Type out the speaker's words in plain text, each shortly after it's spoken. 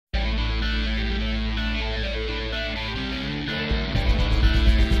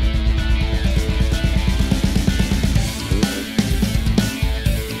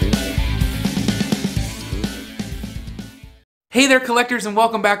Hey there collectors, and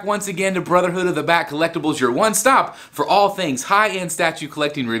welcome back once again to Brotherhood of the Bat Collectibles, your one stop for all things high-end statue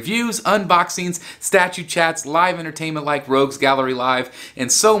collecting reviews, unboxings, statue chats, live entertainment like Rogues Gallery Live, and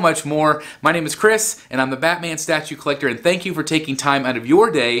so much more. My name is Chris, and I'm the Batman statue collector, and thank you for taking time out of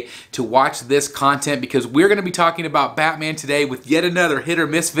your day to watch this content because we're going to be talking about Batman today with yet another hit or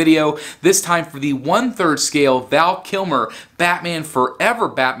miss video, this time for the 1/3 scale Val Kilmer Batman Forever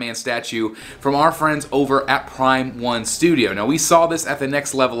Batman statue from our friends over at Prime One Studio. Now we saw this at the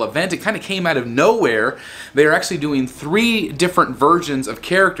Next Level event. It kind of came out of nowhere. They're actually doing 3 different versions of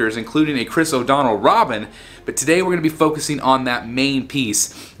characters, including a Chris O'Donnell Robin, but today we're going to be focusing on that main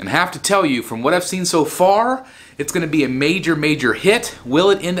piece. And I have to tell you, from what I've seen so far, it's going to be a major hit. Will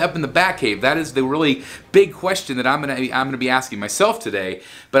it end up in the Batcave? That is the really big question that I'm going to be asking myself today.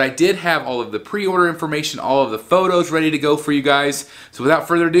 But I did have all of the pre-order information, all of the photos ready to go for you guys. So without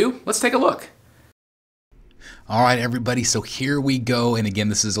further ado, let's take a look. All right, everybody, so here we go. And again,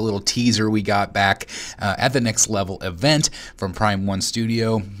 this is a little teaser we got back at the Next Level event from Prime One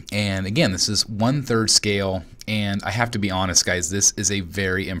Studio. And again, this is 1/3 scale. And I have to be honest, guys, this is a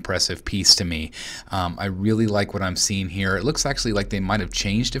very impressive piece to me. I really like what I'm seeing here. It looks actually like they might have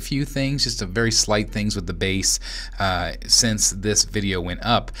changed a few things, just a very slight things with the base since this video went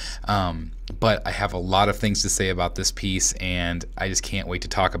up. But I have a lot of things to say about this piece, and I just can't wait to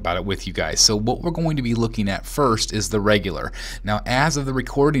talk about it with you guys. So what we're going to be looking at first is the regular. Now, as of the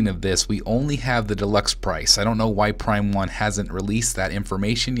recording of this, we only have the deluxe price. I don't know why Prime One hasn't released that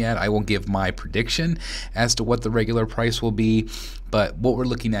information yet. I will give my prediction as to what the regular price will be. But what we're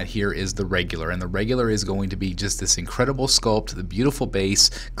looking at here is the regular, and the regular is going to be just this incredible sculpt, the beautiful base,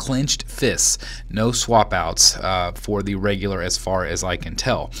 clenched fists, no swap outs for the regular as far as I can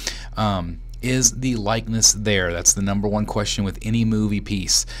tell. Is the likeness there? That's the #1 question with any movie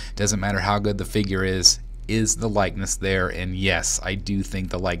piece. Doesn't matter how good the figure is the likeness there? And yes, I do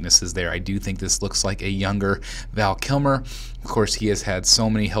think the likeness is there. I do think this looks like a younger Val Kilmer. Of course, he has had so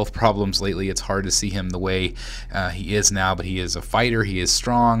many health problems lately, it's hard to see him the way he is now, but he is a fighter, he is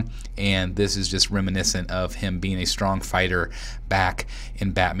strong, and this is just reminiscent of him being a strong fighter back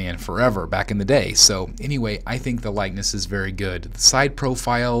in Batman Forever, back in the day. So anyway, I think the likeness is very good. The side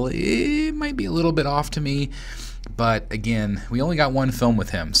profile, it might be a little bit off to me. But again, we only got one film with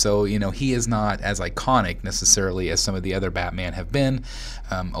him, so you know he is not as iconic necessarily as some of the other Batman have been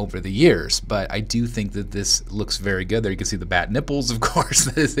over the years. But I do think that this looks very good. There you can see the bat nipples, of course.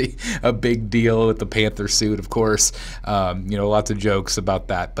 That is a big deal with the Panther suit, of course. You know, lots of jokes about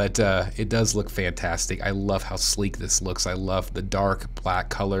that, but it does look fantastic. I love how sleek this looks. I love the dark black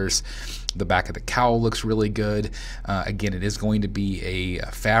colors. The back of the cowl looks really good. Again, it is going to be a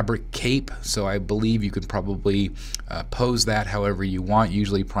fabric cape, so I believe you could probably pose that however you want.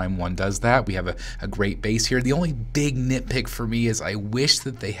 Usually Prime One does that. We have a great base here. The only big nitpick for me is I wish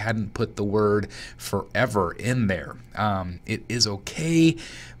that they hadn't put the word forever in there. It is okay,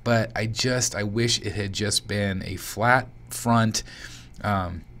 but I wish it had just been a flat front.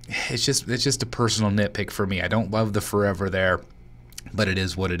 It's just a personal nitpick for me. I don't love the forever there, but it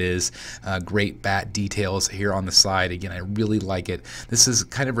is what it is. Great bat details here on the side. Again, I really like it. This is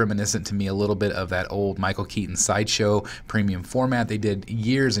kind of reminiscent to me a little bit of that old Michael Keaton Sideshow premium format they did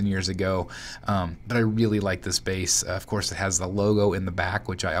years and years ago. But I really like this base. Of course, it has the logo in the back,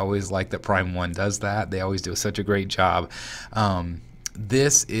 which I always like that Prime One does that. They always do such a great job.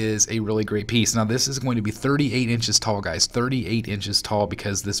 This is a really great piece. Now this is going to be 38 inches tall, guys. 38 inches tall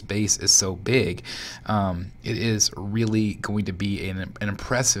because this base is so big. It is really going to be an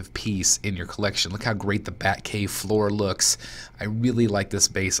impressive piece in your collection. Look how great the Batcave floor looks. I really like this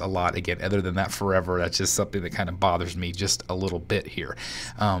base a lot. Again, other than that forever, that's just something that kind of bothers me just a little bit here.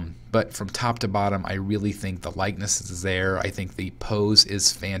 But from top to bottom, I really think the likeness is there. I think the pose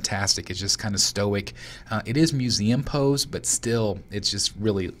is fantastic. It's just kind of stoic. It is museum pose, but still, it's just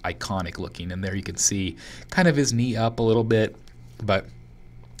really iconic looking. And there you can see kind of his knee up a little bit. But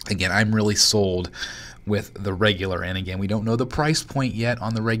again, I'm really sold with the regular. And again, we don't know the price point yet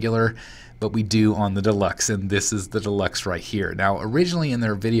on the regular, but we do on the deluxe, and this is the deluxe right here. Now, originally in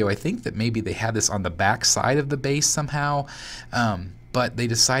their video, I think that maybe they had this on the back side of the base somehow. But they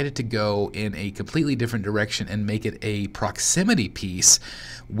decided to go in a completely different direction and make it a proximity piece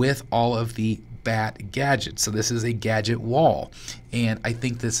with all of the bat gadgets. So this is a gadget wall, and I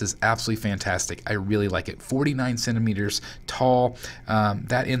think this is absolutely fantastic. I really like it. 49 centimeters tall.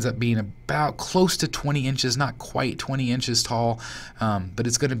 That ends up being about close to 20 inches, not quite 20 inches tall, but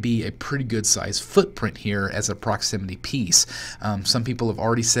it's going to be a pretty good size footprint here as a proximity piece. Some people have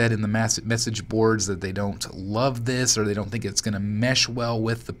already said in the message boards that they don't love this, or they don't think it's going to mesh well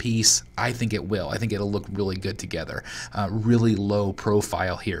with the piece. I think it will. I think it'll look really good together. Really low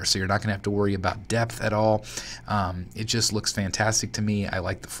profile here, so you're not going to have to worry about depth at all. It just looks fantastic to me. I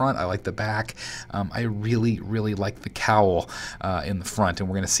like the front. I like the back. I really like the cowl in the front, and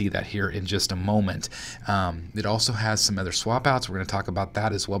we're going to see that here in just a moment. It also has some other swap outs. We're going to talk about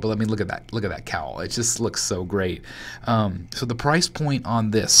that as well, but let me look at that. Look at that cowl. It just looks so great. So the price point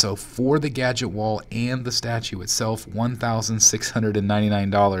on this, so for the gadget wall and the statue itself,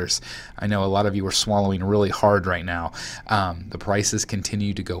 $1,699. I know a lot of you are swallowing really hard right now. The prices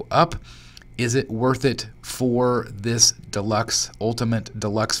continue to go up. Is it worth it for this deluxe, ultimate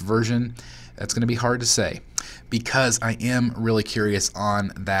deluxe version? That's going to be hard to say, because I am really curious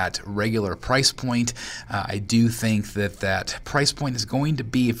on that regular price point. I do think that that price point is going to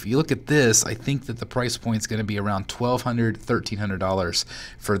be, if you look at this, I think that the price point is going to be around $1,200, $1,300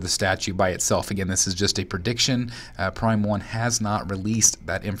 for the statue by itself. Again, this is just a prediction. Prime One has not released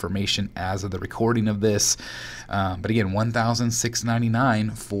that information as of the recording of this. But again,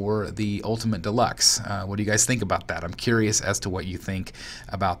 $1,699 for the Ultimate Deluxe. What do you guys think about that? I'm curious as to what you think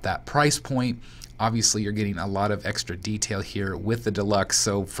about that price point. Obviously, you're getting a lot of extra detail here with the deluxe,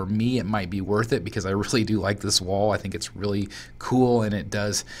 so for me it might be worth it because I really do like this wall. I think it's really cool, and it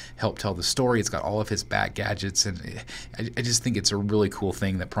does help tell the story. It's got all of his bat gadgets, and I just think it's a really cool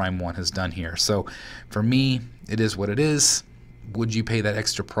thing that Prime One has done here. So for me, it is what it is. Would you pay that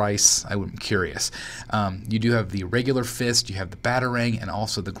extra price? I'm curious. You do have the regular fist, you have the batarang, and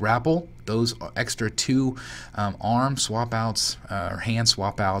also the grapple. Those extra two arm swap outs or hand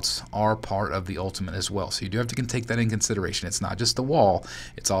swap outs are part of the Ultimate as well. So you do have to take that in consideration. It's not just the wall,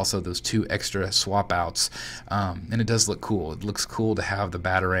 it's also those two extra swap outs. And it does look cool. It looks cool to have the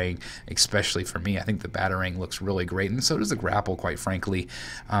batarang, especially for me. I think the batarang looks really great, and so does the grapple, quite frankly.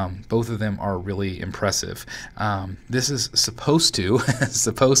 Both of them are really impressive. This is supposed to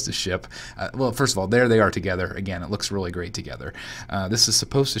ship. Well, first of all, there they are together. Again, it looks really great together. This is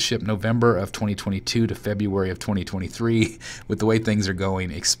supposed to ship November of 2022 to February of 2023. With the way things are going,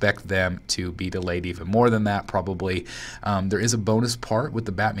 expect them to be delayed even more than that, probably. There is a bonus part with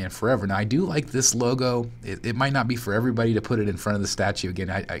the Batman Forever. Now, I do like this logo. It might not be for everybody to put it in front of the statue.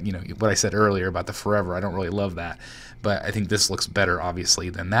 Again, you know what I said earlier about the Forever. I don't really love that, but I think this looks better, obviously,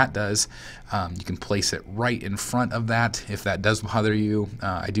 than that does. You can place it right in front of that if that does bother you.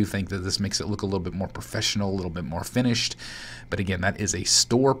 I do think that this makes it look a little bit more professional, a little bit more finished. But again, that is a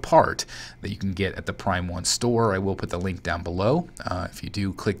store part that you can get at the Prime One store. I will put the link down below. If you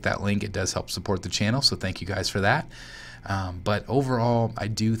do click that link, it does help support the channel, so thank you guys for that. But overall, I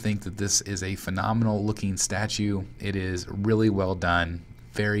do think that this is a phenomenal looking statue. It is really well done,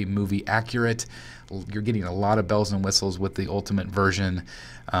 very movie accurate. You're getting a lot of bells and whistles with the Ultimate version.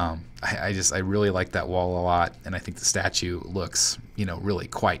 I really like that wall a lot, and I think the statue looks, really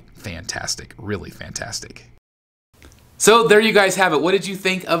quite fantastic, really fantastic. So there you guys have it. What did you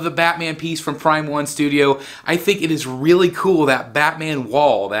think of the Batman piece from Prime One Studio? I think it is really cool, that Batman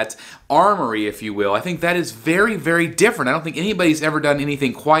wall, that armory, if you will. I think that is very, very different. I don't think anybody's ever done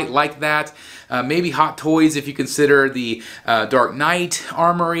anything quite like that. Maybe Hot Toys if you consider the Dark Knight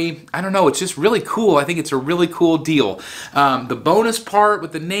armory. I don't know, it's just really cool. I think it's a really cool deal. The bonus part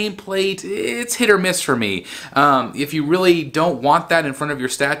with the nameplate, it's hit or miss for me. If you really don't want that in front of your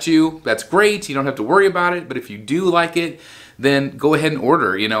statue, that's great. You don't have to worry about it, but if you do like it, then go ahead and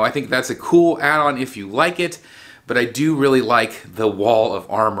order. I think that's a cool add-on if you like it. But I do really like the wall of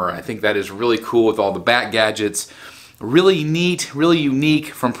armor. I think that is really cool with all the bat gadgets. Really neat, really unique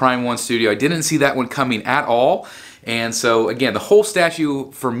from Prime One Studio. I didn't see that one coming at all. And so again, the whole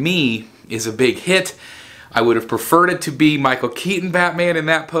statue for me is a big hit. I would have preferred it to be Michael Keaton Batman in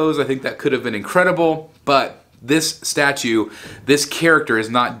that pose. I think that could have been incredible. But this statue, this character is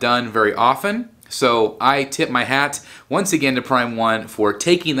not done very often. So I tip my hat once again to Prime One for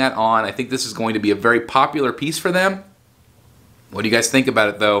taking that on. I think this is going to be a very popular piece for them. What do you guys think about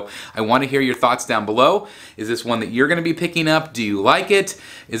it, though? I want to hear your thoughts down below. Is this one that you're going to be picking up? Do you like it?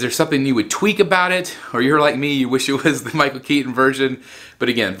 Is there something you would tweak about it? Or you're like me, you wish it was the Michael Keaton version? But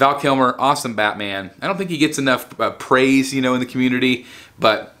again, Val Kilmer, awesome Batman. I don't think he gets enough praise, in the community,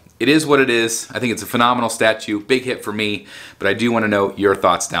 but it is what it is. I think it's a phenomenal statue, big hit for me, but I do want to know your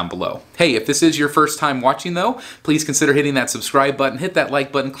thoughts down below. Hey, if this is your first time watching though, please consider hitting that subscribe button, hit that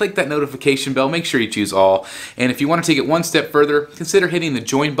like button, click that notification bell, make sure you choose all. And if you want to take it one step further, consider hitting the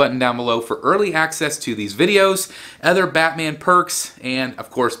join button down below for early access to these videos, other Batman perks, and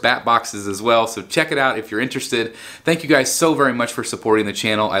of course bat boxes as well. So check it out if you're interested. Thank you guys so very much for supporting the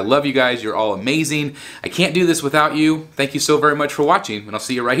channel. I love you guys. You're all amazing. I can't do this without you. Thank you so very much for watching, and I'll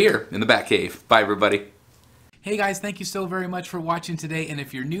see you right here in the Batcave. Bye, everybody. Hey guys, thank you so very much for watching today, and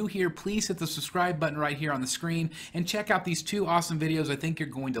if you're new here, please hit the subscribe button right here on the screen and check out these two awesome videos. I think you're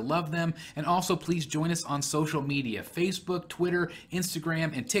going to love them. And also please join us on social media, Facebook, Twitter,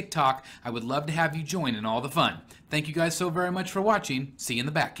 Instagram, and TikTok. I would love to have you join in all the fun. Thank you guys so very much for watching. See you in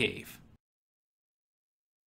the Batcave.